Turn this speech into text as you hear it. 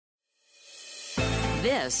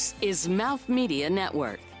This is Mouth Media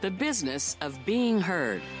Network, the business of being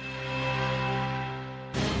heard.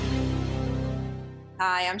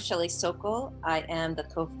 Hi, I'm Shelly Socol. I am the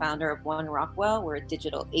co-founder of Rockwell. We're a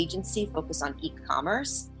digital agency focused on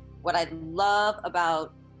e-commerce. What I love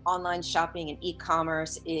about online shopping and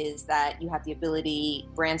e-commerce is that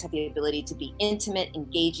brands have the ability to be intimate,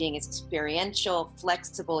 engaging, experiential,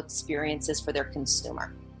 flexible experiences for their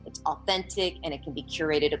consumer. It's authentic and it can be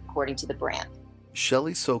curated according to the brand.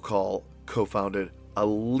 Shelly Socol co-founded a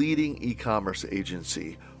leading e-commerce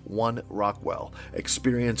agency, Rockwell,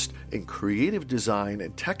 experienced in creative design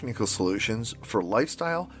and technical solutions for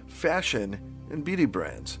lifestyle, fashion, and beauty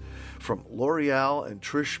brands. From L'Oreal and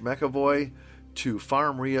Trish McEvoy to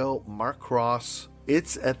Farm Rio, Mark Cross,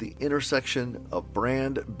 it's at the intersection of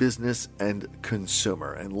brand, business, and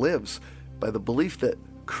consumer, and lives by the belief that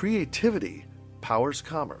creativity powers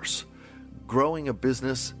commerce. Growing a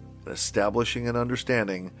business and establishing an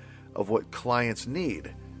understanding of what clients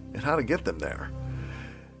need and how to get them there.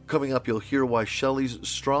 Coming up, you'll hear why Shelly's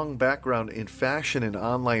strong background in fashion and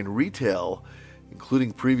online retail,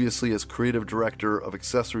 including previously as creative director of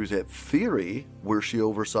accessories at Theory, where she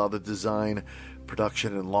oversaw the design,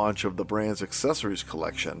 production, and launch of the brand's accessories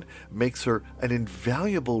collection, makes her an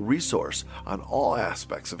invaluable resource on all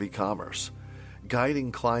aspects of e-commerce,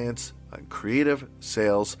 guiding clients on creative,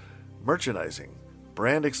 sales, merchandising,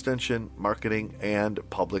 brand extension, marketing, and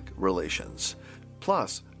public relations.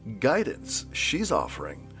 Plus, guidance she's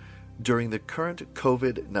offering during the current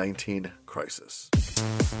COVID-19 crisis.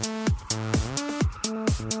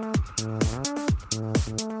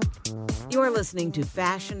 You're listening to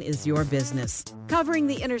Fashion is Your Business, covering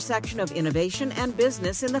the intersection of innovation and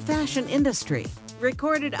business in the fashion industry.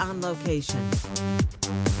 Recorded on location.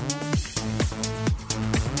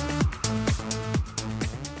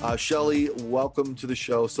 Shelly, welcome to the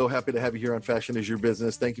show. So happy to have you here on Fashion is Your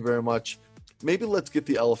Business. Thank you very much. Maybe let's get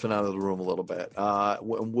the elephant out of the room a little bit.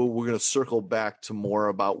 We're going to circle back to more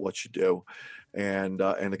about what you do and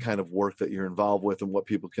the kind of work that you're involved with and what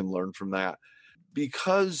people can learn from that.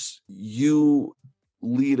 Because you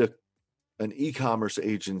lead an e-commerce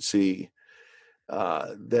agency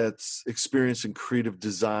that's experienced in creative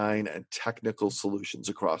design and technical solutions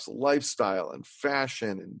across lifestyle and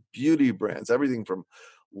fashion and beauty brands, everything from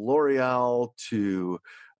L'Oreal to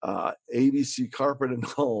ABC Carpet and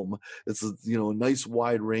Home. It's a nice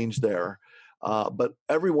wide range there. But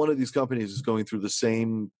every one of these companies is going through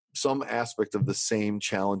some aspect of the same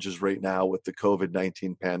challenges right now with the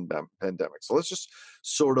COVID-19 pandemic. So let's just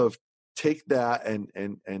sort of take that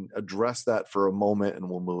and address that for a moment, and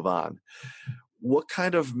we'll move on. What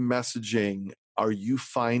kind of messaging are you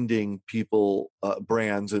finding people,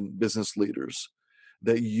 brands and business leaders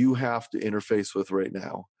that you have to interface with right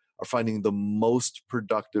now are finding the most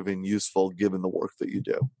productive and useful given the work that you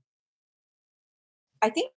do? I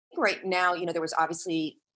think right now, there was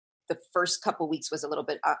obviously the first couple of weeks was a little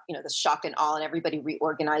bit, the shock and awe and everybody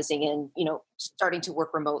reorganizing and, starting to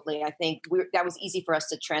work remotely. I think that was easy for us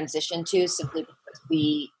to transition to simply because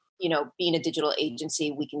being a digital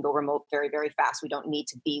agency, we can go remote very, very fast. We don't need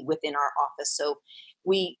to be within our office. So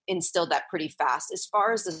we instilled that pretty fast. As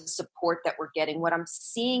far as the support that we're getting, what I'm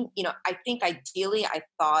seeing, I think ideally, I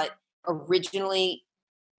thought originally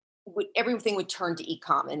everything would turn to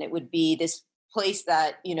e-com and it would be this place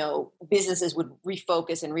that, businesses would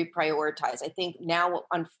refocus and reprioritize. I think now, what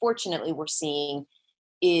unfortunately we're seeing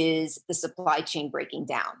is the supply chain breaking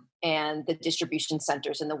down and the distribution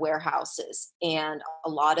centers and the warehouses. And a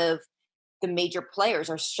lot of the major players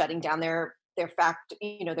are shutting down their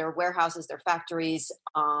warehouses, their factories.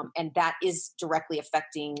 And that is directly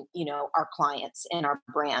affecting, our clients and our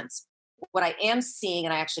brands. What I am seeing,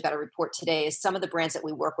 and I actually got a report today, is some of the brands that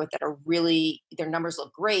we work with that are really, their numbers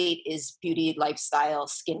look great, is beauty, lifestyle,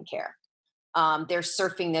 skincare. They're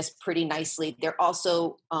surfing this pretty nicely. They're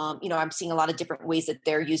also, I'm seeing a lot of different ways that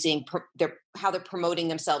they're using how they're promoting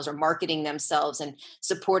themselves or marketing themselves and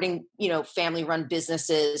supporting, family-run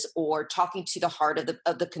businesses or talking to the heart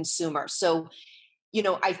of the consumer. So,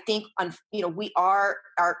 I think, our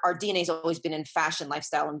DNA has always been in fashion,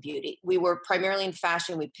 lifestyle, and beauty. We were primarily in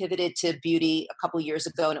fashion. We pivoted to beauty a couple of years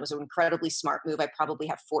ago, and it was an incredibly smart move. I probably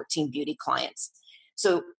have 14 beauty clients.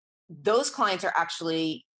 So those clients are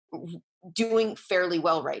actually doing fairly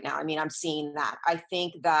well right now. I mean, I'm seeing that. I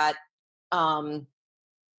think that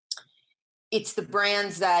it's the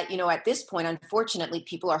brands that, at this point, unfortunately,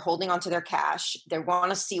 people are holding onto their cash. They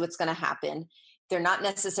want to see what's going to happen. They're not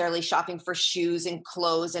necessarily shopping for shoes and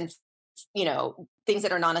clothes and, things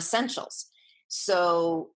that are non-essentials.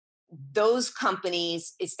 So those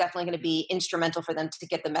companies, it's definitely going to be instrumental for them to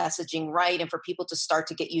get the messaging right and for people to start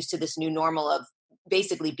to get used to this new normal of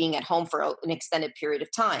basically being at home for an extended period of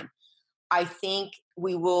time. I think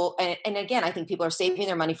we will, and again, I think people are saving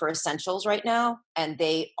their money for essentials right now, and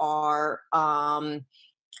they are,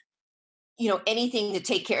 anything to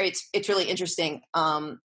take care. It's really interesting.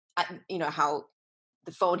 How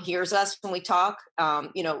the phone hears us when we talk.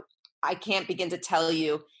 I can't begin to tell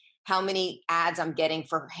you how many ads I'm getting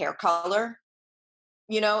for hair color.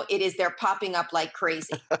 They're popping up like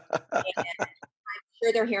crazy. And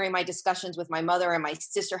sure they're hearing my discussions with my mother and my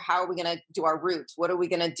sister. How are we going to do our roots? What are we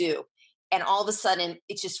going to do? And all of a sudden,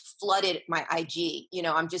 it's just flooded my IG.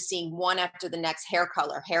 I'm just seeing one after the next, hair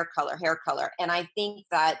color, hair color, hair color. And I think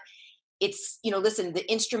that it's, listen, the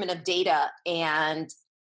instrument of data and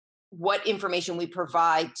what information we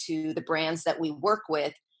provide to the brands that we work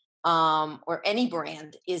with, or any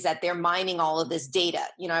brand, is that they're mining all of this data.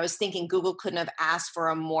 I was thinking Google couldn't have asked for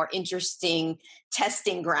a more interesting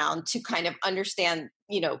testing ground to kind of understand,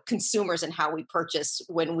 consumers and how we purchase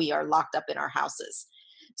when we are locked up in our houses.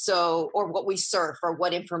 So, or what we surf, or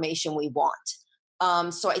what information we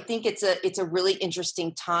want. So I think it's a really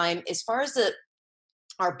interesting time. As far as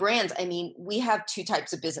our brands, I mean, we have two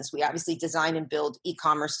types of business. We obviously design and build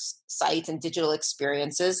e-commerce sites and digital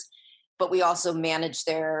experiences, but we also manage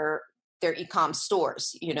their e-com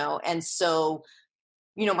stores, and so,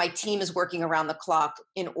 my team is working around the clock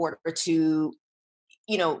in order to,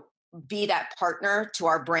 be that partner to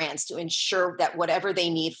our brands to ensure that whatever they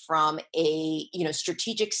need from a,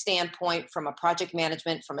 strategic standpoint, from a project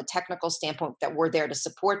management, from a technical standpoint, that we're there to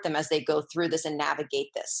support them as they go through this and navigate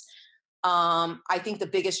this. I think the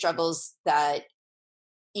biggest struggles that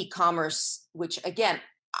e-commerce, which again,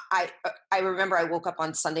 I remember I woke up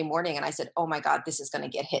on Sunday morning and I said, oh my God, this is going to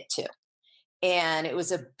get hit too. And it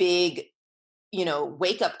was a big,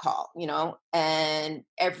 wake up call, and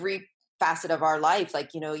every facet of our life,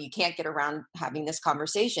 like, you can't get around having this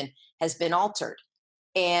conversation, has been altered.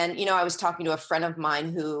 And, I was talking to a friend of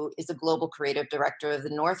mine who is the global creative director of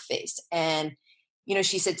the North Face. And,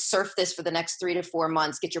 she said, surf this for the next 3 to 4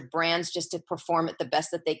 months, get your brands just to perform at the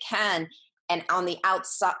best that they can. And on the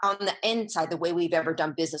outside, on the inside, the way we've ever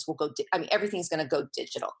done business will go, everything's going to go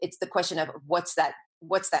digital. It's the question of what's that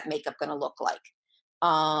makeup going to look like?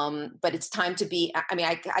 But it's time to be,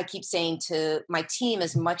 I keep saying to my team,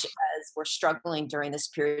 as much as we're struggling during this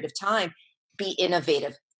period of time, be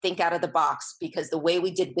innovative, think out of the box, because the way we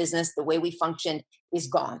did business, the way we functioned is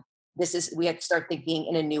gone. We have to start thinking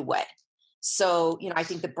in a new way. So, I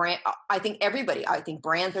think I think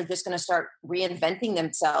brands are just going to start reinventing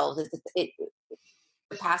themselves. The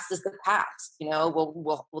past is the past,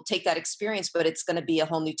 we'll take that experience, but it's going to be a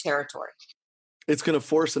whole new territory. It's going to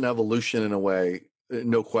force an evolution in a way.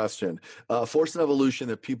 No question. Force an evolution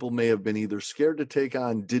that people may have been either scared to take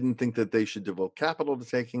on, didn't think that they should devote capital to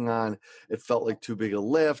taking on. It felt like too big a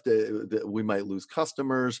lift. We might lose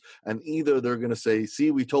customers. And either they're going to say, see,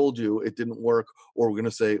 we told you it didn't work. Or we're going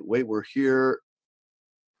to say, wait, we're here.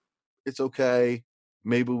 It's okay.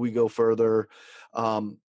 Maybe we go further.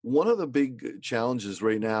 One of the big challenges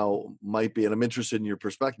right now might be, and I'm interested in your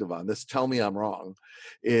perspective on this, tell me I'm wrong,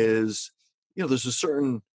 is, there's a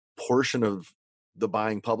certain portion of the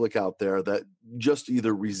buying public out there that just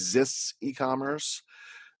either resists e-commerce,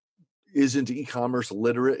 isn't e-commerce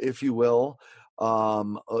literate, if you will,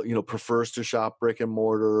 prefers to shop brick and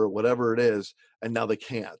mortar, whatever it is, and now they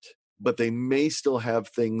can't. But they may still have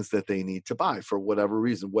things that they need to buy for whatever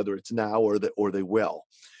reason, whether it's now or they will.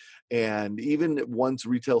 And even once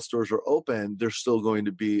retail stores are open, there's still going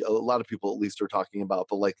to be, a lot of people at least are talking about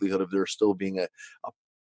the likelihood of there still being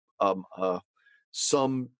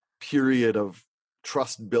some period of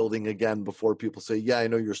trust building again before people say, yeah, I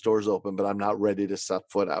know your store's open, but I'm not ready to set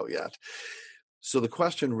foot out yet. So the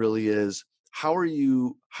question really is, how are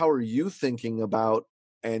you thinking about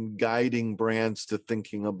and guiding brands to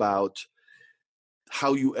thinking about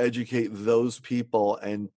how you educate those people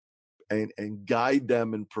and guide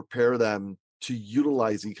them and prepare them to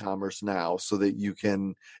utilize e-commerce now, so that you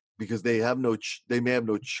can, because they may have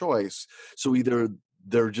no choice. So they're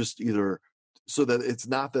so that it's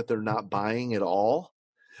not that they're not buying at all,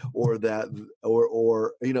 or that,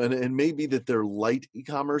 and maybe that they're light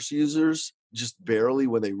e-commerce users, just barely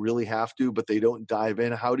when they really have to, but they don't dive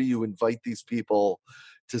in. How do you invite these people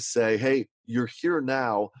to say, hey, you're here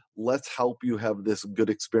now, let's help you have this good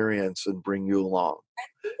experience and bring you along? I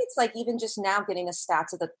think it's like even just now getting the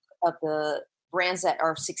stats of the brands that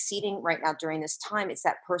are succeeding right now during this time. It's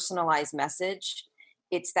that personalized message.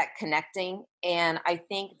 It's that connecting. And I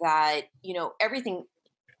think that,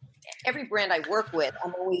 every brand I work with,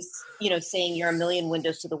 I'm always, saying you're a million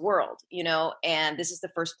windows to the world, and this is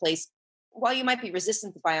the first place while you might be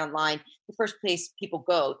resistant to buy online, the first place people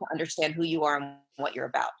go to understand who you are and what you're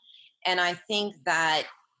about. And I think that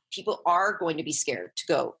people are going to be scared to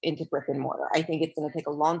go into brick and mortar. I think it's going to take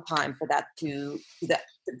a long time for that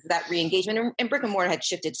that re-engagement. And brick and mortar had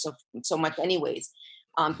shifted so much anyways,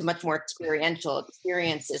 to much more experiential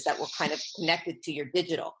experiences that were kind of connected to your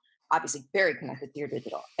digital, obviously very connected to your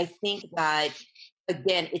digital. I think that,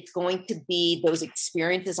 again, it's going to be those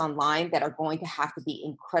experiences online that are going to have to be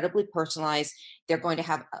incredibly personalized. They're going to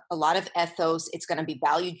have a lot of ethos. It's going to be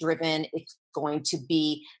value driven. It's going to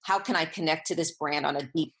be, how can I connect to this brand on a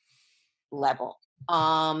deep level?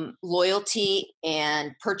 Loyalty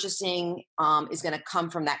and purchasing is going to come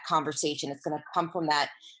from that conversation. It's going to come from that,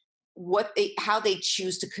 how they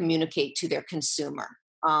choose to communicate to their consumer,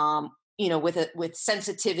 with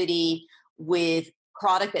sensitivity, with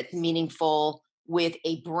product that's meaningful, with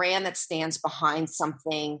a brand that stands behind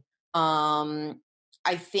something.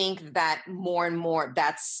 I think that more and more,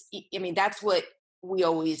 that's what we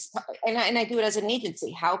always, and I do it as an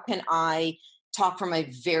agency. How can I talk from a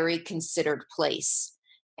very considered place?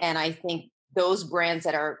 And I think those brands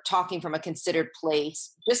that are talking from a considered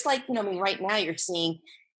place, just like, right now you're seeing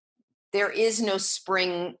there is no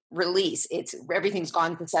spring release. Everything's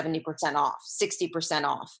gone to 70% off, 60%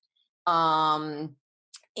 off.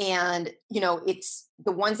 And, it's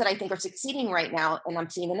the ones that I think are succeeding right now, and I'm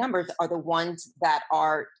seeing the numbers, are the ones that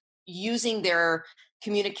are using their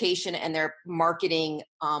communication and their marketing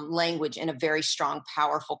language in a very strong,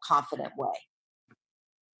 powerful, confident way.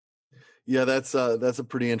 Yeah, that's a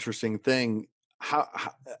pretty interesting thing.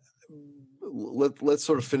 Let's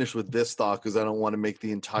sort of finish with this thought, because I don't want to make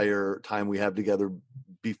the entire time we have together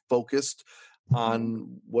be focused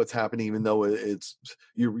on what's happening, even though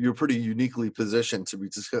you're pretty uniquely positioned to be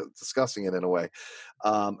discussing it in a way.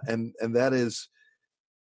 And that is,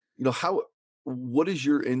 what is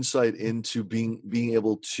your insight into being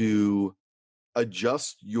able to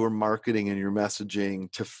adjust your marketing and your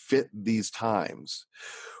messaging to fit these times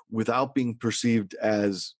without being perceived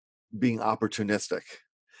as being opportunistic?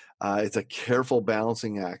 It's a careful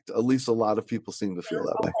balancing act. At least a lot of people seem to feel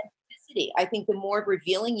that way. I think the more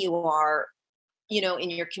revealing you are, in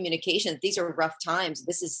your communication, these are rough times.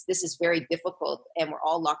 This is very difficult, and we're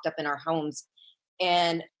all locked up in our homes.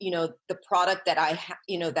 And, the product that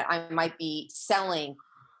that I might be selling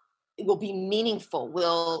will be meaningful,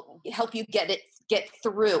 will help you get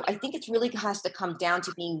through. I think it really has to come down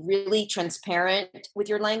to being really transparent with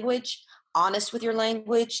your language, honest with your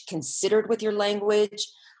language, considered with your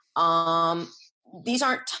language. These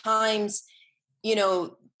aren't times,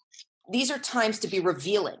 these are times to be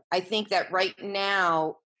revealing. I think that right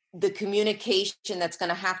now, the communication that's going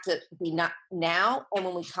to have to be not now and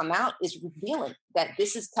when we come out is revealing that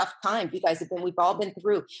this is tough time. You guys we've all been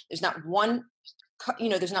through. There's not one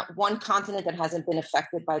continent that hasn't been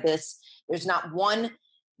affected by this. There's not one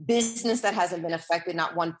business that hasn't been affected,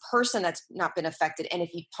 not one person that's not been affected. And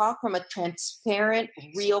if you talk from a transparent,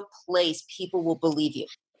 real place, people will believe you.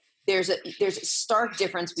 There's a stark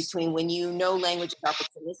difference between when language is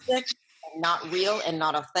opportunistic and not real and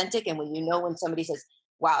not authentic, and when somebody says,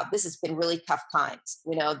 wow, this has been really tough times.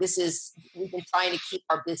 We've been trying to keep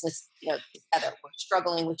our business, together. We're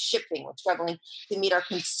struggling with shipping. We're struggling to meet our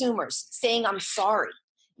consumers, saying, I'm sorry.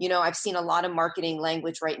 I've seen a lot of marketing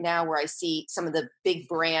language right now where I see some of the big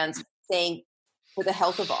brands saying, for the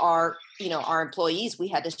health of our employees, we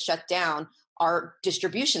had to shut down our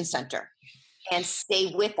distribution center. And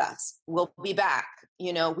stay with us. We'll be back.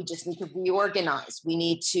 We just need to reorganize. We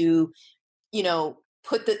need to, rebuild.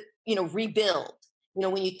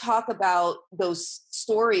 When you talk about those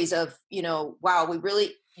stories of, wow,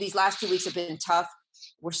 these last 2 weeks have been tough.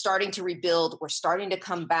 We're starting to rebuild. We're starting to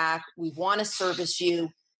come back. We want to service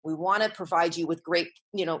you. We want to provide you with great,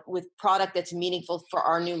 with product that's meaningful for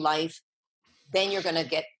our new life. Then you're going to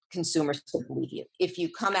get consumers to believe you. If you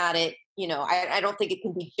come at it, I don't think it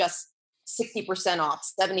can be just 60% off,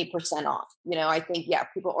 70% off. I think,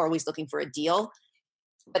 people are always looking for a deal,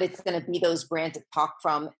 but it's going to be those brands that talk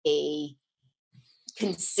from a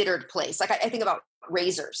considered place. Like I think about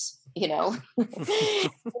razors, this is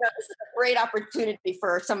a great opportunity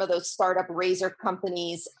for some of those startup razor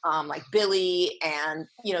companies, like Billy and,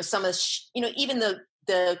 some of the, even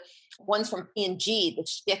the ones from P&G, the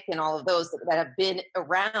Stick and all of those that have been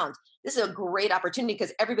around. This is a great opportunity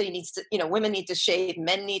because everybody needs to, women need to shave,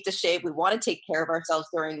 men need to shave. We want to take care of ourselves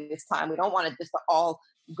during this time. We don't want to just all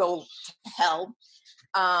go to hell.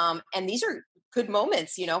 And these are good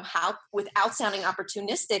moments, how, without sounding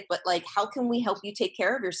opportunistic, but like, how can we help you take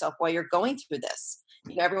care of yourself while you're going through this?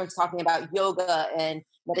 Everyone's talking about yoga and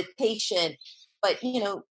meditation, but,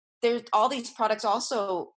 there's all these products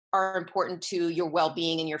also are important to your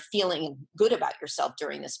well-being and your feeling good about yourself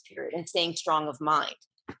during this period and staying strong of mind.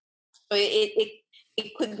 So it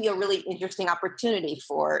could be a really interesting opportunity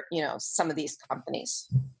for, some of these companies.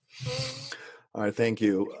 All right, thank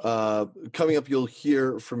you. Coming up, you'll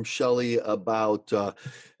hear from Shelly about,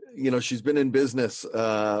 she's been in business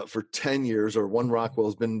for 10 years, or One Rockwell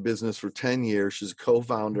has been in business for 10 years. She's a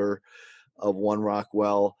co-founder of One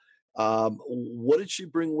Rockwell. What did she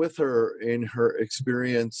bring with her in her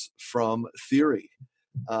experience from theory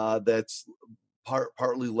that's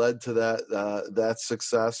partly led to that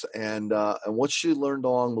success, and what she learned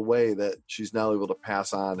along the way that she's now able to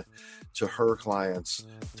pass on to her clients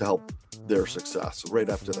to help their success? Right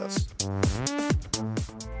after this.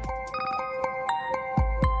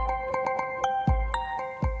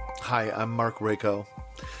 Hi, I'm Mark Rako.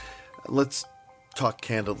 Let's talk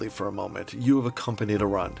candidly for a moment. You have a company to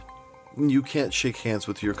run. You can't shake hands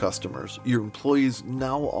with your customers. Your employees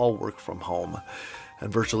now all work from home,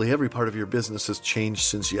 and virtually every part of your business has changed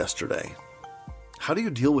since yesterday. How do you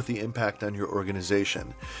deal with the impact on your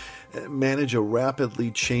organization? Manage a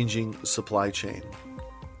rapidly changing supply chain?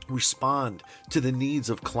 Respond to the needs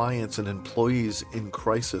of clients and employees in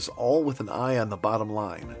crisis, all with an eye on the bottom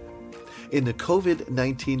line? In the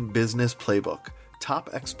COVID-19 Business Playbook, top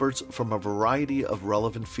experts from a variety of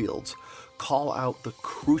relevant fields call out the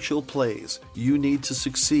crucial plays you need to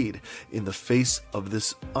succeed in the face of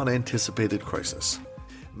this unanticipated crisis.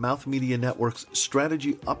 Mouth Media Network's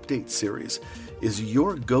Strategy Update series is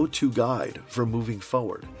your go-to guide for moving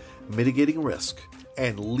forward, mitigating risk,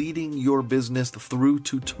 and leading your business through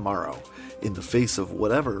to tomorrow in the face of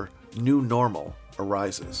whatever new normal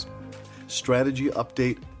arises. Strategy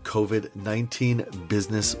Update COVID-19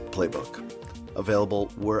 Business Playbook. Available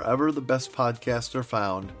wherever the best podcasts are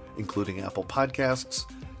found, including Apple Podcasts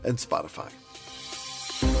and Spotify.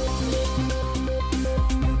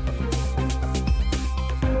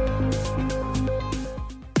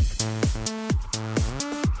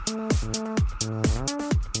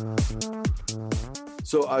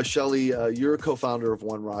 So, Shelly, you're a co-founder of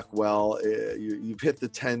One Rockwell. You've hit the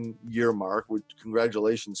 10-year mark, which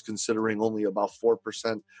congratulations, considering only about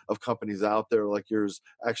 4% of companies out there like yours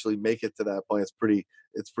actually make it to that point.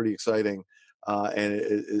 It's pretty exciting, and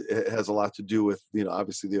it has a lot to do with,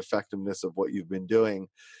 obviously the effectiveness of what you've been doing.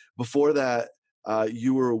 Before that,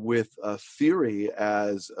 you were with Theory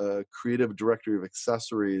as a creative director of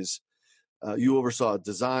accessories. You oversaw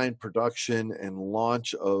design, production, and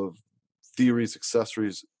launch of Theory's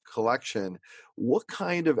accessories collection. What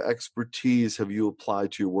kind of expertise have you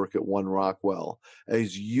applied to your work at One Rockwell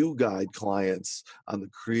as you guide clients on the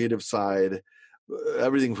creative side,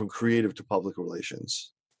 everything from creative to public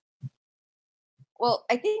relations? Well,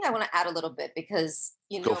 I think I want to add a little bit because,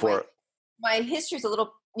 Go for it. My history is a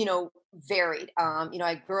little, varied.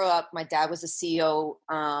 I grew up, my dad was the CEO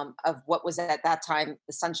of what was at that time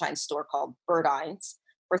the Sunshine store called Birdine's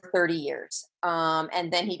for 30 years.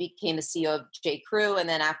 And then he became the CEO of J. Crew. And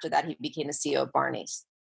then after that, he became the CEO of Barney's.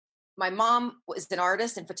 My mom was an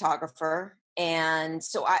artist and photographer. And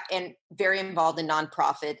and very involved in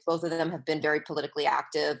nonprofit. Both of them have been very politically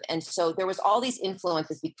active. And so there was all these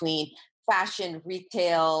influences between fashion,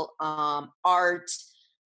 retail, art.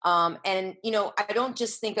 I don't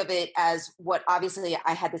just think of it as what, obviously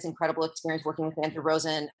I had this incredible experience working with Andrew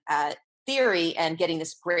Rosen at Theory and getting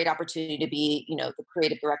this great opportunity to be, the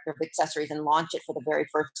creative director of accessories and launch it for the very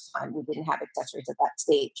first time. We didn't have accessories at that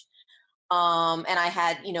stage. And I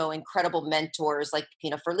had, incredible mentors like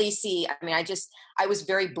Pina Ferlisi. I was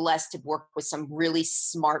very blessed to work with some really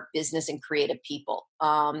smart business and creative people.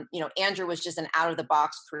 Andrew was just an out of the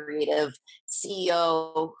box creative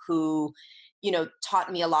CEO who,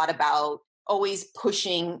 taught me a lot about always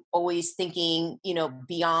pushing, always thinking,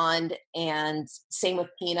 beyond. And same with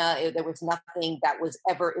Pina. There was nothing that was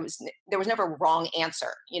ever, there was never a wrong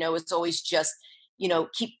answer. It was always just,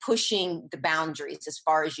 keep pushing the boundaries as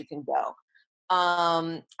far as you can go.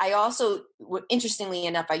 I also, interestingly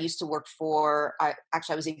enough, I used to work I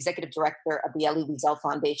was the executive director of the Elie Wiesel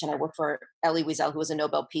Foundation. I worked for Elie Wiesel, who was a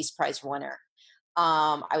Nobel Peace Prize winner.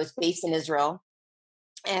 I was based in Israel.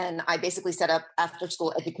 And I basically set up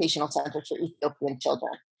after-school educational centers for Ethiopian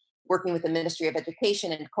children, working with the Ministry of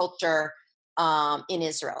Education and Culture in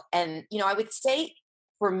Israel. And, I would say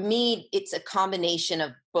for me, it's a combination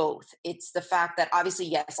of both. It's the fact that obviously,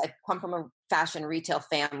 yes, I come from a fashion retail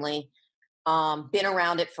family, been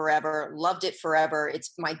around it forever, loved it forever.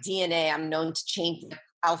 It's my DNA. I'm known to change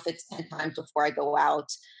outfits 10 times before I go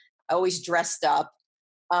out. I always dressed up.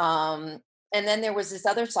 And then there was this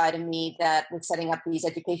other side of me that was setting up these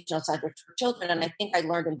educational centers for children. And I think I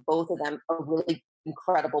learned in both of them a really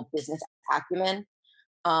incredible business acumen.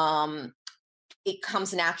 It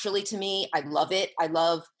comes naturally to me. I love it. I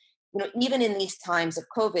love, even in these times of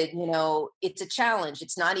COVID, it's a challenge.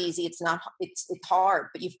 It's not easy. It's hard,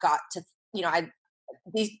 but you've got to,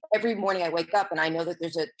 every morning I wake up and I know that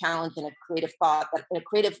there's a challenge and a creative thought, a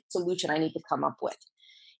creative solution I need to come up with.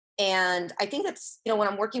 And I think that's, when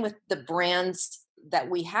I'm working with the brands that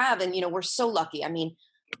we have, and, we're so lucky. I mean,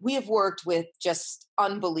 we have worked with just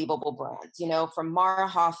unbelievable brands, from Mara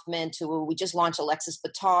Hoffman to, we just launched Alexis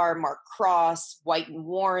Bitar, Mark Cross, White and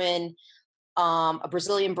Warren, a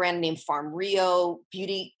Brazilian brand named Farm Rio,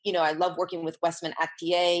 beauty. I love working with Westman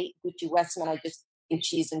Attier, Gucci Westman. I just think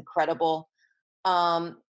she's incredible.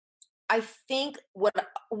 I think what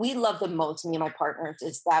we love the most, me and my partners,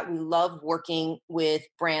 is that we love working with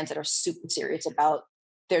brands that are super serious about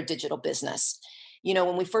their digital business.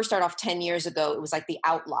 When we first started off 10 years ago, it was like the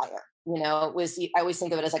outlier. It was, I always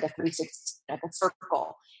think of it as like a 360, like a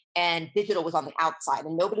circle, and digital was on the outside,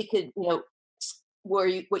 and nobody could,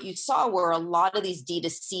 what you saw were a lot of these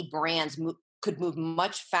D2C brands could move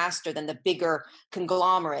much faster than the bigger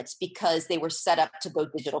conglomerates because they were set up to go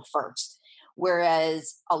digital first.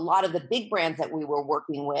 Whereas a lot of the big brands that we were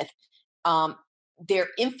working with, their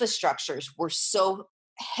infrastructures were so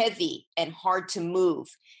heavy and hard to move.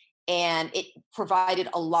 And it provided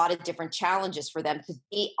a lot of different challenges for them to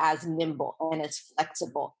be as nimble and as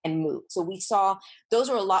flexible and move. So we saw those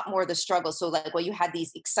were a lot more of the struggles. So you had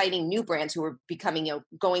these exciting new brands who were becoming,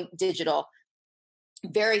 going digital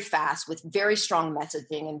very fast with very strong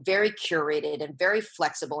messaging and very curated and very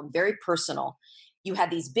flexible and very personal. You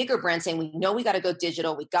had these bigger brands saying, we know we got to go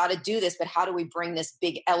digital. We got to do this, but how do we bring this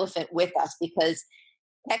big elephant with us? Because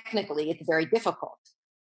technically it's very difficult.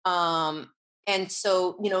 And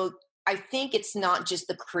so, I think it's not just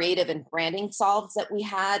the creative and branding solves that we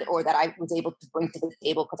had, or that I was able to bring to the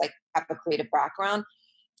table because I have a creative background.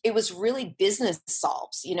 It was really business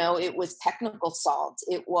solves. It was technical solves.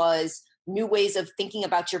 It was new ways of thinking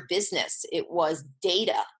about your business. It was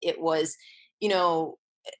data. It was, it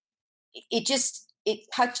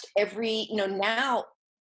touched every, now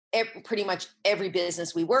pretty much every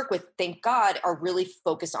business we work with, thank God, are really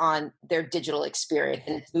focused on their digital experience,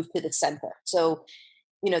 and it's moved to the center. So,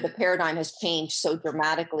 the paradigm has changed so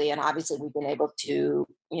dramatically, and obviously we've been able to,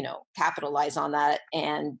 capitalize on that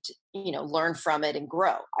and, learn from it and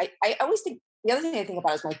grow. I always think the other thing I think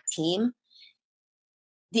about is my team,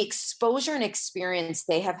 the exposure and experience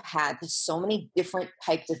they have had to so many different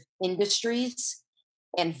types of industries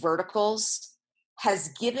and verticals has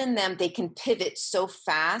given them, they can pivot so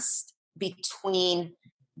fast between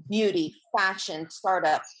beauty, fashion,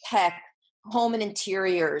 startup, tech, home and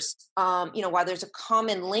interiors. While there's a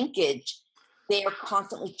common linkage, they are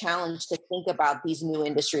constantly challenged to think about these new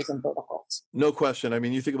industries and verticals. No question. I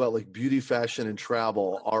mean, you think about like beauty, fashion, and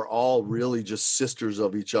travel are all really just sisters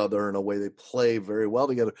of each other in a way. They play very well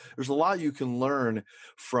together. There's a lot you can learn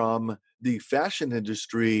from the fashion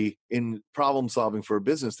industry in problem solving for a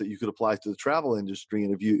business that you could apply to the travel industry.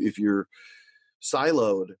 And if you're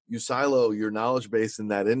you silo your knowledge base in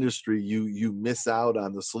that industry, you miss out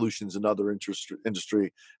on the solutions another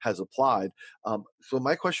industry has applied. So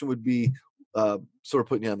my question would be, sort of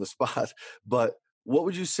putting you on the spot, but what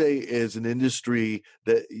would you say is an industry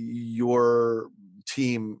that your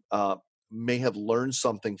team may have learned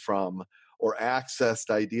something from or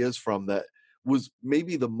accessed ideas from that was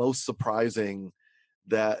maybe the most surprising,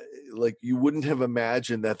 that like you wouldn't have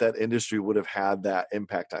imagined that industry would have had that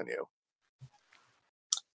impact on you?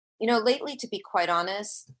 Lately, to be quite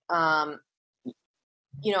honest,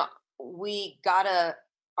 we got a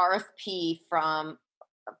RFP from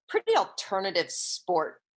a pretty alternative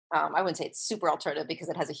sport. I wouldn't say it's super alternative because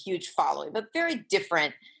it has a huge following, but very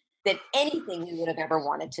different than anything we would have ever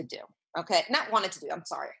wanted to do. Okay. Not wanted to do. I'm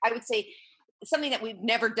sorry. I would say something that we've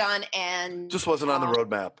never done, and just wasn't on the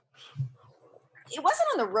roadmap. It wasn't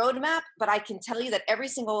on the roadmap, but I can tell you that every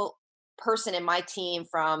single person in my team,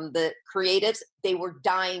 from the creatives, they were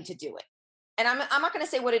dying to do it. And I'm not going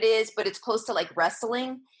to say what it is, but it's close to like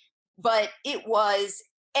wrestling. But it was,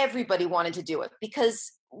 everybody wanted to do it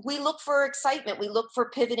because we look for excitement. We look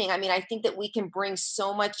for pivoting. I mean, I think that we can bring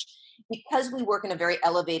so much because we work in a very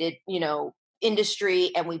elevated,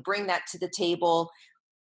 industry, and we bring that to the table.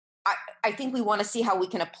 I think we want to see how we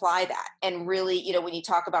can apply that. And really, when you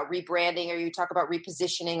talk about rebranding or you talk about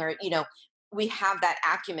repositioning, or, we have that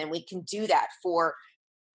acumen. We can do that for,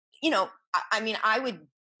 I would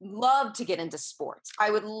love to get into sports.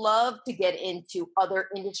 I would love to get into other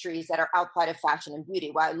industries that are outside of fashion and beauty.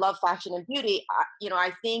 While I love fashion and beauty,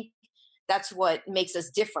 I think that's what makes us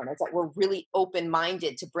different, is that we're really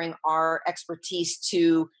open-minded to bring our expertise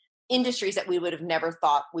to industries that we would have never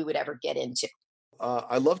thought we would ever get into.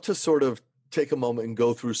 I'd love to sort of take a moment and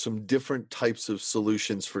go through some different types of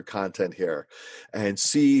solutions for content here and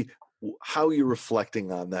see how you're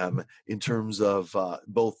reflecting on them in terms of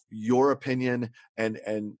both your opinion and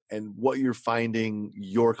what you're finding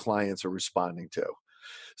your clients are responding to.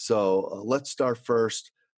 So let's start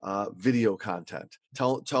first. Video content.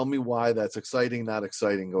 Tell me why that's exciting, not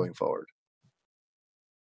exciting going forward.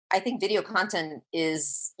 I think video content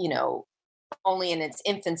is, only in its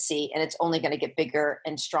infancy, and it's only going to get bigger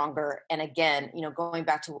and stronger. And again, going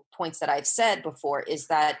back to points that I've said before, is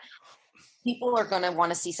that people are going to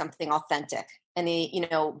want to see something authentic. And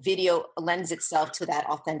the, video lends itself to that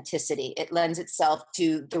authenticity. It lends itself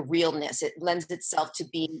to the realness. It lends itself to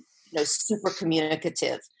being, super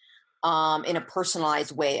communicative in a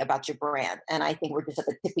personalized way about your brand. And I think we're just at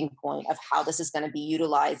the tipping point of how this is going to be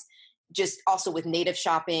utilized, just also with native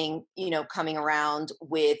shopping, coming around,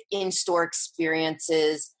 with in-store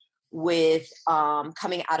experiences, with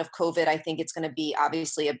coming out of COVID. I think it's going to be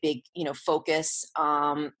obviously a big, focus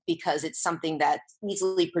because it's something that's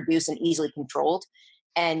easily produced and easily controlled,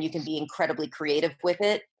 and you can be incredibly creative with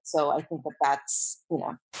it. So I think that's,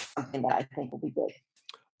 something that I think will be big.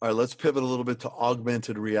 All right, let's pivot a little bit to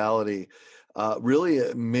augmented reality. Really,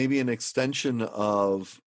 maybe an extension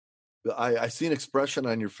of. I see an expression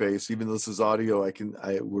on your face, even though this is audio.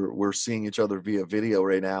 We're seeing each other via video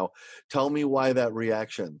right now. Tell me why that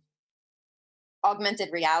reaction. Augmented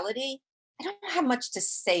reality. I don't have much to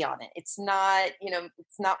say on it. It's not,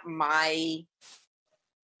 it's not my,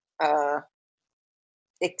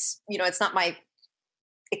 it's not my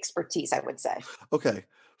expertise, I would say. Okay.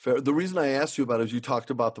 Fair. The reason I asked you about it is you talked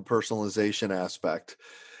about the personalization aspect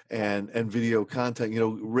and video content.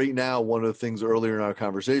 Right now, one of the things earlier in our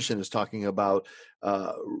conversation is talking about,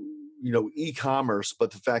 e-commerce, but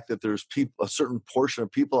the fact that there's a certain portion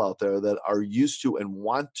of people out there that are used to and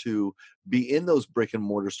want to be in those brick and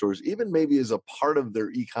mortar stores, even maybe as a part of their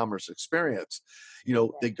e-commerce experience.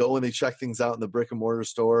 They go and they check things out in the brick and mortar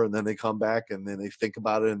store, and then they come back and then they think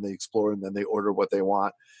about it and they explore, and then they order what they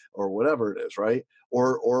want or whatever it is, right?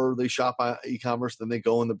 Or they shop on e-commerce, then they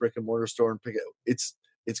go in the brick and mortar store and pick it.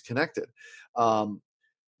 It's connected.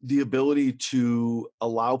 The ability to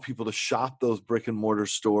allow people to shop those brick and mortar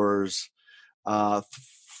stores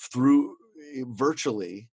through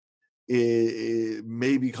virtually it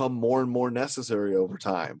may become more and more necessary over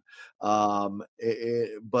time.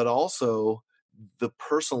 But also the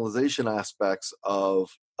personalization aspects of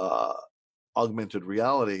augmented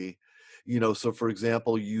reality. So for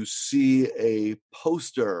example, you see a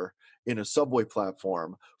poster in a subway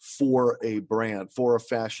platform for a brand, for a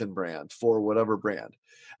fashion brand, for whatever brand.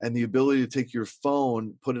 And the ability to take your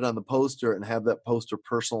phone, put it on the poster, and have that poster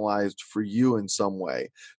personalized for you in some way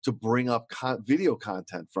to bring up video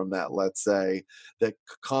content from that, let's say, that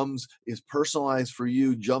is personalized for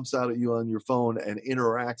you, jumps out at you on your phone, and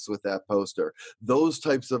interacts with that poster. Those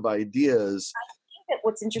types of ideas. I think that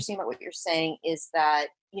what's interesting about what you're saying is that,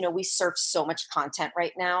 we surf so much content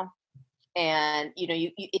right now. And,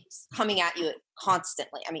 it's coming at you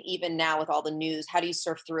constantly. I mean, even now with all the news, how do you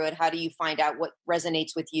surf through it? How do you find out what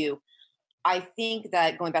resonates with you? I think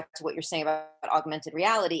that going back to what you're saying about augmented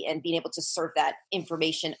reality and being able to serve that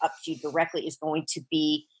information up to you directly is going to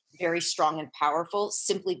be very strong and powerful,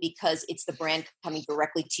 simply because it's the brand coming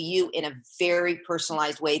directly to you in a very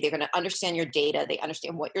personalized way. They're going to understand your data. They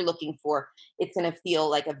understand what you're looking for. It's going to feel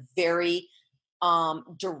like a very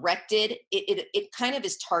directed. It kind of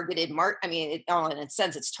is targeted in a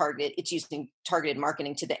sense it's targeted. It's using targeted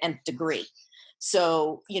marketing to the nth degree.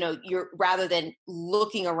 So, you're, rather than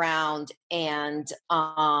looking around and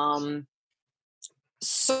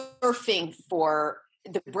surfing for,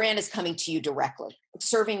 the brand is coming to you directly,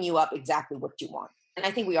 serving you up exactly what you want. And I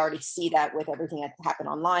think we already see that with everything that happened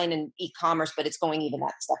online and e-commerce, but it's going even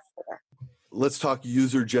that step further. Let's talk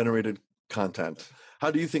user-generated content. How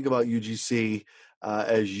do you think about UGC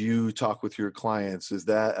as you talk with your clients? Is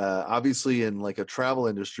that obviously in like a travel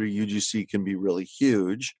industry, UGC can be really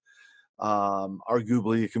huge.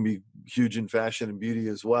 Arguably, it can be huge in fashion and beauty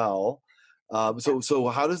as well. So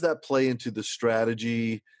how does that play into the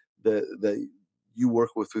strategy that you work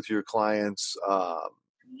with your clients?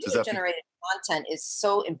 User-generated content is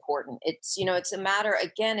so important. It's, it's a matter,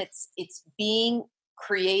 again, it's being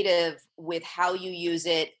creative with how you use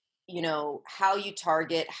it, how you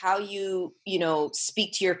target, how you,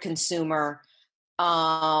 speak to your consumer.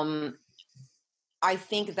 I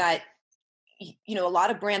think that, a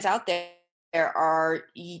lot of brands out there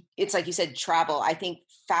it's like you said, travel. I think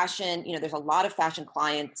fashion, there's a lot of fashion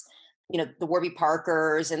clients, the Warby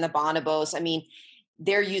Parkers and the Bonobos. I mean,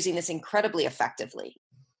 they're using this incredibly effectively.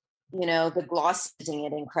 the gloss using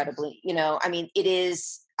it incredibly, I mean, it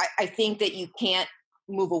is, I think that you can't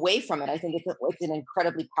move away from it. I think it's an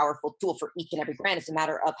incredibly powerful tool for each and every brand. It's a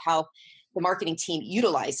matter of how the marketing team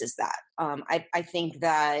utilizes that. I think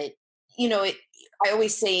that, I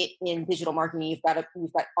always say in digital marketing, you've got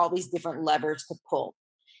all these different levers to pull.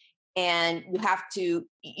 And you have to,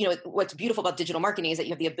 what's beautiful about digital marketing is that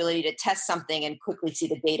you have the ability to test something and quickly see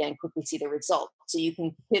the data and quickly see the result. So you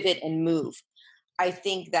can pivot and move. I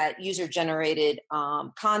think that user-generated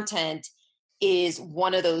content is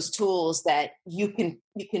one of those tools that you can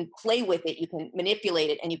play with it, you can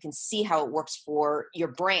manipulate it, and you can see how it works for your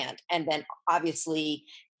brand, and then obviously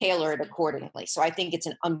tailor it accordingly. So I think it's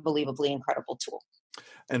an unbelievably incredible tool.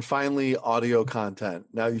 And finally, audio content.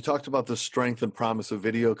 Now, you talked about the strength and promise of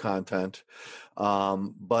video content,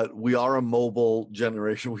 but we are a mobile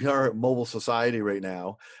generation. We are a mobile society right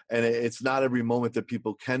now, and it's not every moment that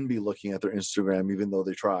people can be looking at their Instagram, even though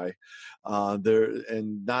they try.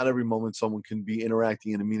 And not every moment someone can be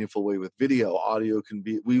interacting in a meaningful way with video. Audio can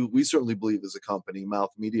be. We certainly believe as a company,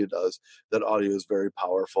 Mouth Media does, that audio is very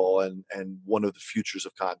powerful and one of the futures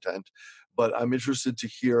of content. But I'm interested to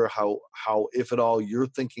hear how, if at all, you're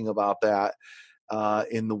thinking about that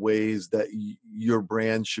in the ways that your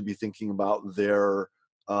brand should be thinking about their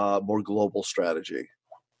more global strategy.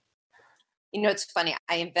 It's funny.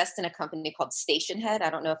 I invest in a company called Stationhead. I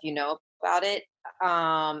don't know if you know about it.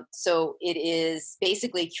 So it is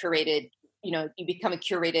basically curated. You become a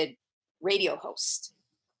curated radio host.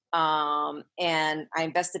 And I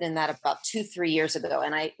invested in that about 2-3 years ago.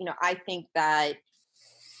 And I think that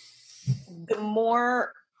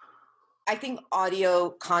I think audio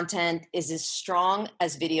content is as strong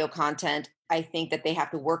as video content. I think that they have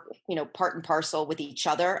to work, part and parcel with each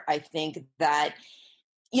other. I think that,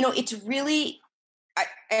 it's really,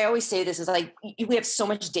 I always say this is like, we have so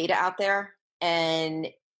much data out there, and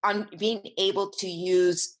on being able to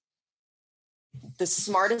use the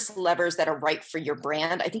smartest levers that are right for your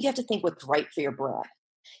brand. I think you have to think what's right for your brand.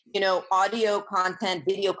 Audio content,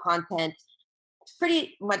 video content, it's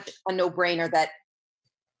pretty much a no-brainer that,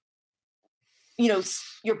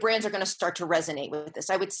 your brands are going to start to resonate with this.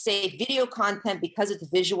 I would say video content, because it's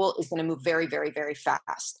visual, is going to move very, very, very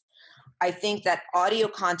fast. I think that audio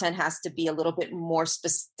content has to be a little bit more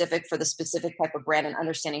specific for the specific type of brand and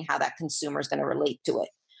understanding how that consumer is going to relate to it.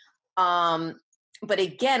 But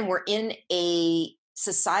again, we're in a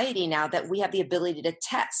society now that we have the ability to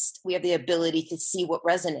test. We have the ability to see what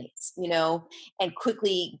resonates, and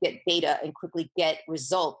quickly get data and quickly get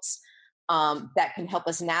results that can help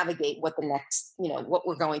us navigate what the next, what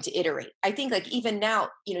we're going to iterate. I think like even now,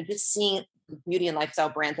 just seeing the beauty and lifestyle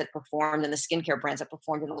brands that performed and the skincare brands that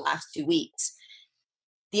performed in the last 2 weeks,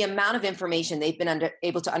 the amount of information they've been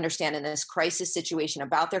able to understand in this crisis situation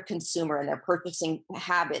about their consumer and their purchasing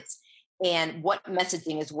habits, and what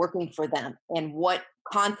messaging is working for them and what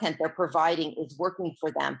content they're providing is working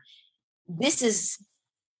for them. This is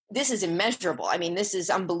immeasurable. I mean, this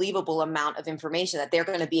is unbelievable amount of information that they're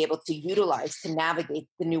going to be able to utilize to navigate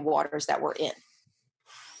the new waters that we're in.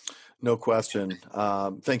 No question.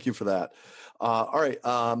 Thank you for that. All right.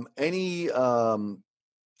 Any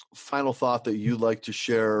final thought that you'd like to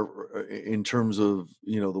share in terms of,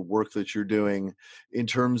 the work that you're doing, in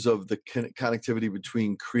terms of the connectivity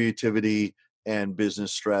between creativity and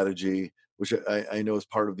business strategy, which I know is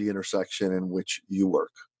part of the intersection in which you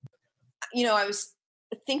work? I was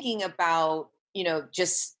thinking about,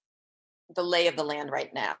 just the lay of the land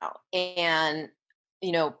right now, and,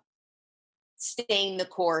 staying the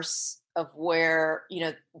course of where,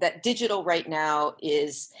 that digital right now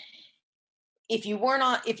is. If you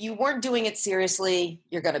weren't doing it seriously,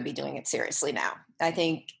 you're going to be doing it seriously now. I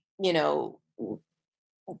think, the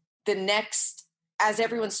next, as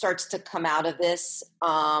everyone starts to come out of this,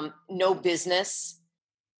 no business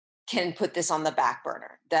can put this on the back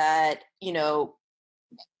burner. That,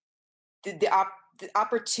 the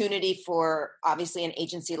opportunity for obviously an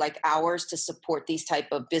agency like ours to support these type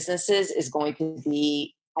of businesses is going to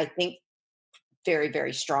be, I think, very,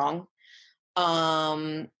 very strong.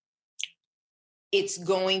 It's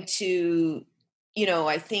going to,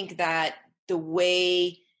 I think that the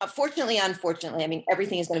way, unfortunately, I mean,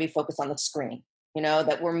 everything is going to be focused on the screen,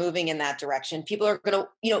 that we're moving in that direction. People are going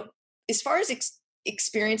to, as far as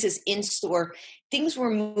experiences in store, things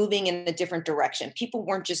were moving in a different direction. People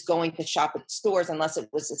weren't just going to shop at stores unless it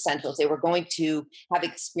was essentials. They were going to have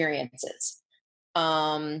experiences,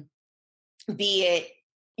 be it,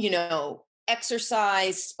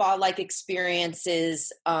 exercise, spa-like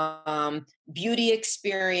experiences, beauty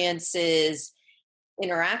experiences,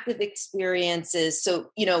 interactive experiences.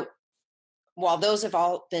 So, while those have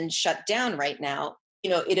all been shut down right now,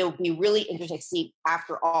 it'll be really interesting to see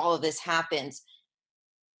after all of this happens,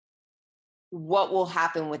 what will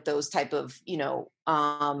happen with those type of,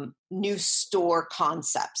 new store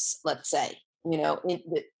concepts, let's say,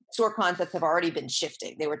 the store concepts have already been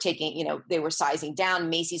shifting. They were taking, they were sizing down.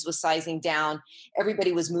 Macy's was sizing down.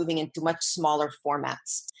 Everybody was moving into much smaller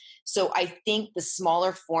formats. So I think the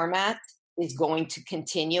smaller format is going to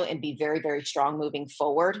continue and be very, very strong moving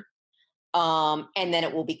forward. And then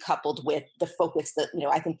it will be coupled with the focus that,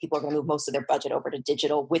 I think people are going to move most of their budget over to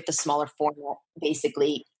digital with the smaller format,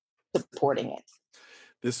 basically supporting it.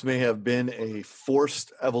 This may have been a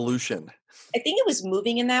forced evolution. I think it was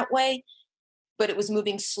moving in that way, but it was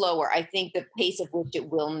moving slower. I think the pace of which it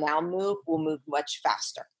will now move will move much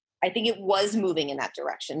faster. I think it was moving in that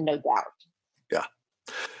direction, no doubt. Yeah.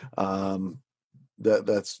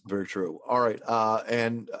 That's very true. All right.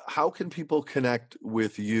 And how can people connect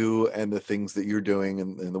with you and the things that you're doing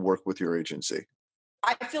and the work with your agency?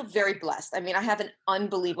 I feel very blessed. I mean, I have an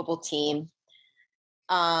unbelievable team.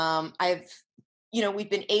 We've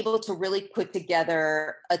been able to really put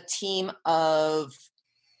together a team of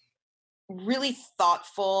really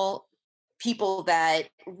thoughtful people that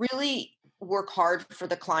really work hard for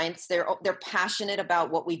the clients. They're passionate about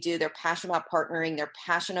what we do. They're passionate about partnering. They're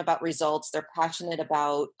passionate about results. They're passionate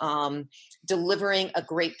about delivering a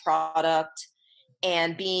great product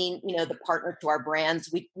and being, the partner to our brands.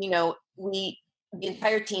 The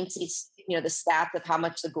entire team sees, the stats of how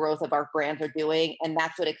much the growth of our brands are doing. And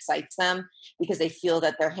that's what excites them because they feel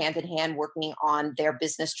that they're hand in hand working on their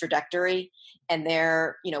business trajectory and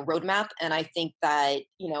their, roadmap. And I think that,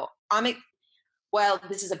 while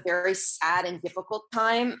this is a very sad and difficult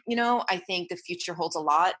time, I think the future holds a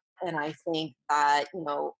lot. And I think that,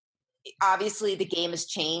 obviously the game has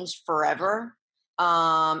changed forever.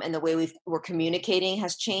 And the way we're communicating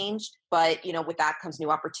has changed. But, with that comes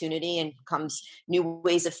new opportunity and comes new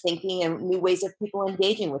ways of thinking and new ways of people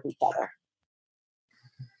engaging with each other.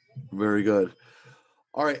 Very good.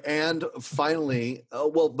 All right. And finally,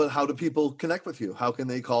 but how do people connect with you? How can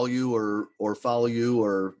they call you or follow you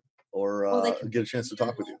or get a chance to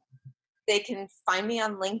talk with you? They can find me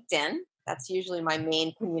on LinkedIn. That's usually my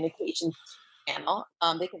main communication channel.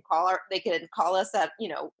 They can call us at,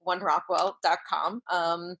 onerockwell.com.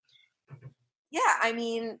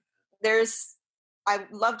 I'd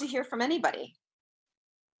love to hear from anybody.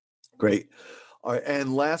 Great. All right.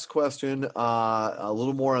 And last question, a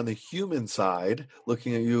little more on the human side,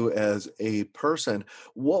 looking at you as a person,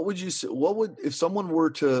 if someone were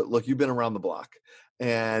to look, you've been around the block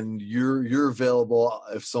and you're available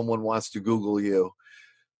if someone wants to Google you,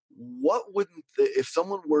 if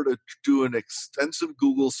someone were to do an extensive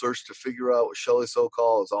Google search to figure out what Shelly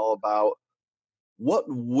Socol is all about, what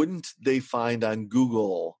wouldn't they find on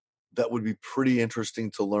Google that would be pretty interesting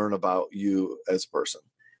to learn about you as a person?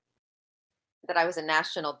 That I was a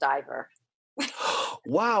national diver.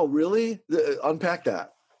 Wow, really? Unpack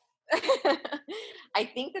that. I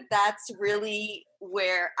think that's really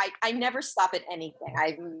where I never stop at anything.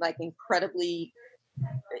 I'm like incredibly,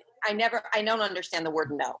 I don't understand the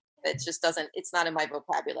word no. It just it's not in my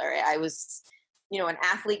vocabulary. I was, an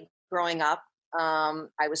athlete growing up.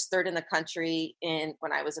 I was third in the country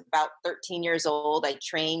when I was about 13 years old. I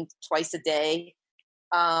trained twice a day.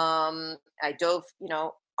 I dove,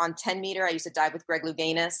 on 10 meter. I used to dive with Greg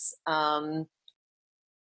Louganis.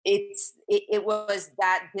 It was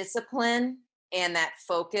that discipline and that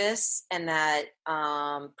focus and that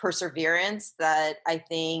perseverance that I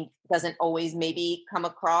think doesn't always maybe come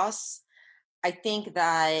across. I think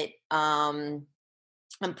that I'm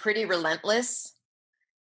pretty relentless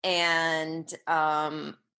and,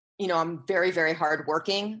 I'm very, very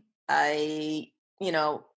hardworking. I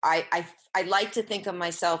like to think of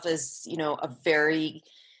myself as, a very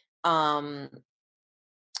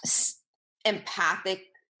empathic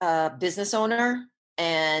business owner.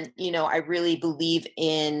 And, I really believe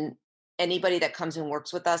in anybody that comes and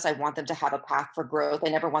works with us. I want them to have a path for growth. I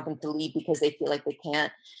never want them to leave because they feel like they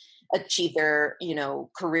can't achieve their,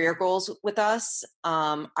 career goals with us.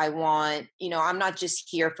 I want, I'm not just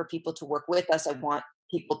here for people to work with us. I want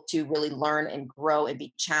people to really learn and grow and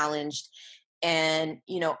be challenged. And,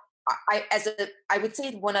 I would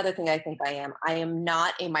say one other thing I think I am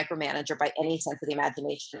not a micromanager by any sense of the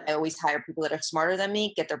imagination. I always hire people that are smarter than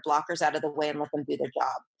me, get their blockers out of the way and let them do their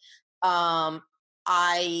job.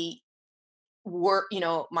 I work,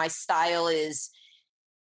 my style is,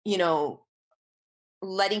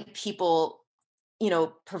 letting people,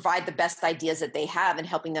 provide the best ideas that they have and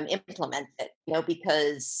helping them implement it,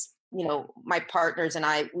 because, my partners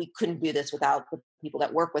and we couldn't do this without the people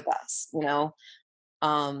that work with us,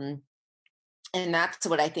 and that's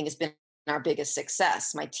what I think has been our biggest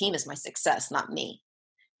success. My team is my success, not me.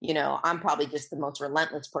 I'm probably just the most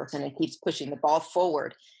relentless person and keeps pushing the ball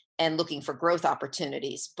forward and looking for growth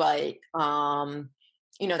opportunities. But,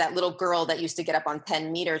 that little girl that used to get up on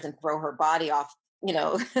 10 meters and throw her body off,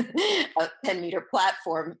 a 10-meter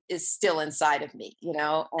platform is still inside of me,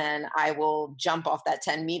 and I will jump off that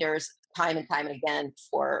 10 meters time and time and again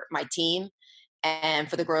for my team and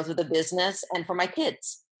for the growth of the business and for my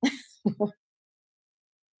kids.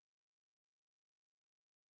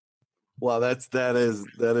 Well, that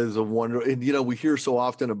is a wonder. And, we hear so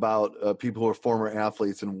often about people who are former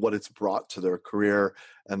athletes and what it's brought to their career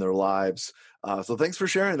and their lives. So thanks for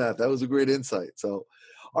sharing that. That was a great insight. So,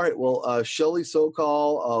 all right. Well, Shelly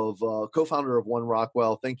Socol, co-founder of One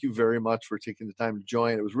Rockwell, thank you very much for taking the time to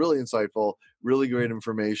join. It was really insightful, really great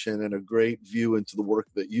information, and a great view into the work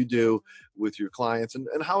that you do with your clients and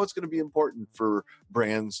how it's going to be important for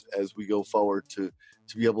brands as we go forward to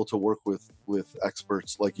be able to work with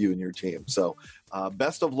experts like you and your team. So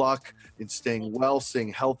best of luck in staying well,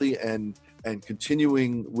 staying healthy, and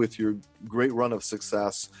continuing with your great run of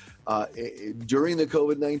success during the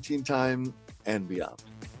COVID-19 time and beyond.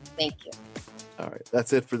 Thank you. All right.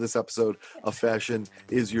 That's it for this episode of Fashion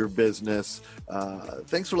is Your Business.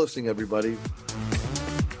 Thanks for listening, everybody.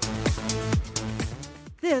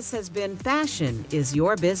 This has been Fashion is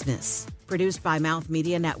Your Business, produced by Mouth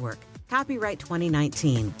Media Network. Copyright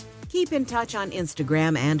 2019. Keep in touch on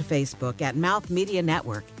Instagram and Facebook at Mouth Media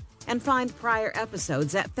Network and find prior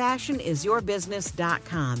episodes at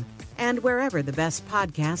fashionisyourbusiness.com and wherever the best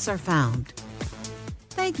podcasts are found.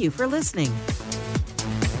 Thank you for listening.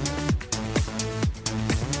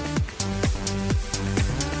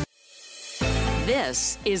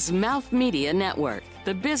 This is Mouth Media Network,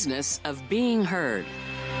 the business of being heard.